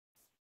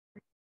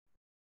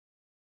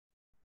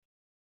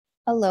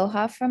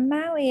Aloha from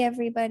Maui,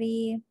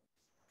 everybody.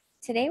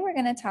 Today we're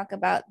going to talk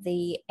about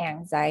the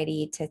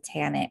anxiety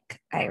tetanic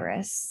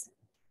iris.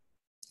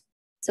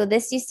 So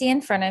this you see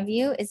in front of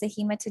you is a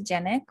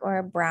hematogenic or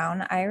a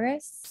brown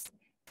iris.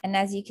 And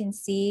as you can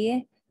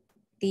see,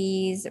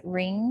 these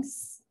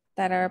rings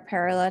that are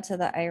parallel to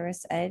the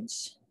iris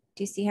edge,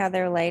 do you see how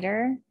they're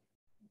lighter?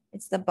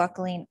 It's the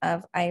buckling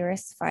of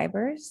iris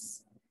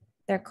fibers.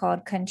 They're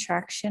called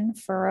contraction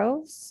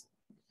furrows.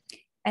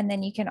 And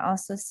then you can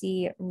also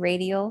see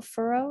radial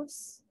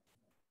furrows.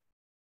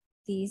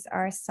 These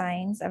are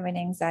signs of an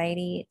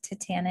anxiety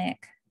tetanic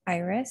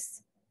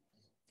iris,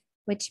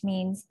 which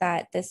means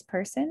that this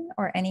person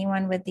or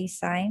anyone with these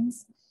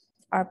signs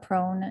are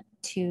prone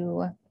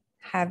to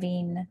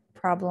having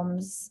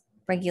problems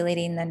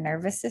regulating the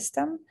nervous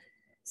system.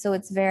 So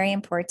it's very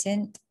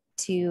important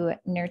to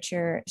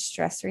nurture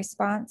stress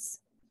response,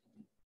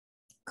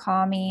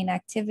 calming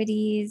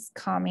activities,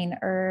 calming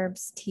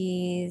herbs,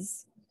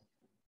 teas,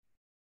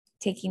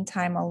 taking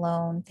time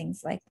alone,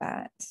 things like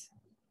that.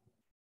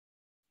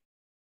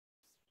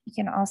 You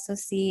can also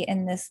see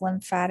in this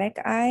lymphatic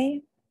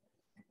eye,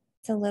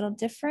 it's a little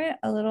different,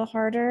 a little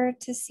harder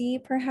to see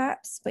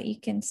perhaps, but you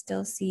can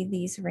still see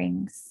these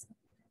rings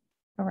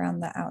around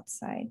the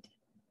outside,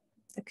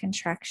 the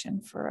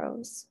contraction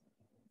furrows.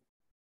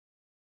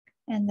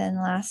 And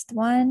then last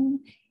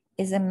one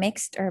is a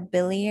mixed or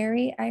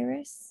biliary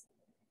iris.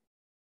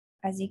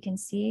 As you can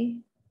see,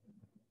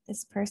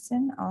 this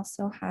person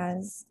also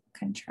has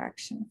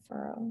contraction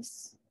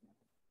furrows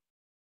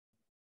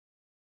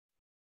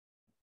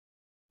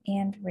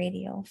and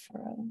radial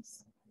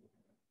furrows.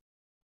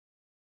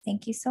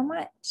 Thank you so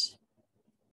much.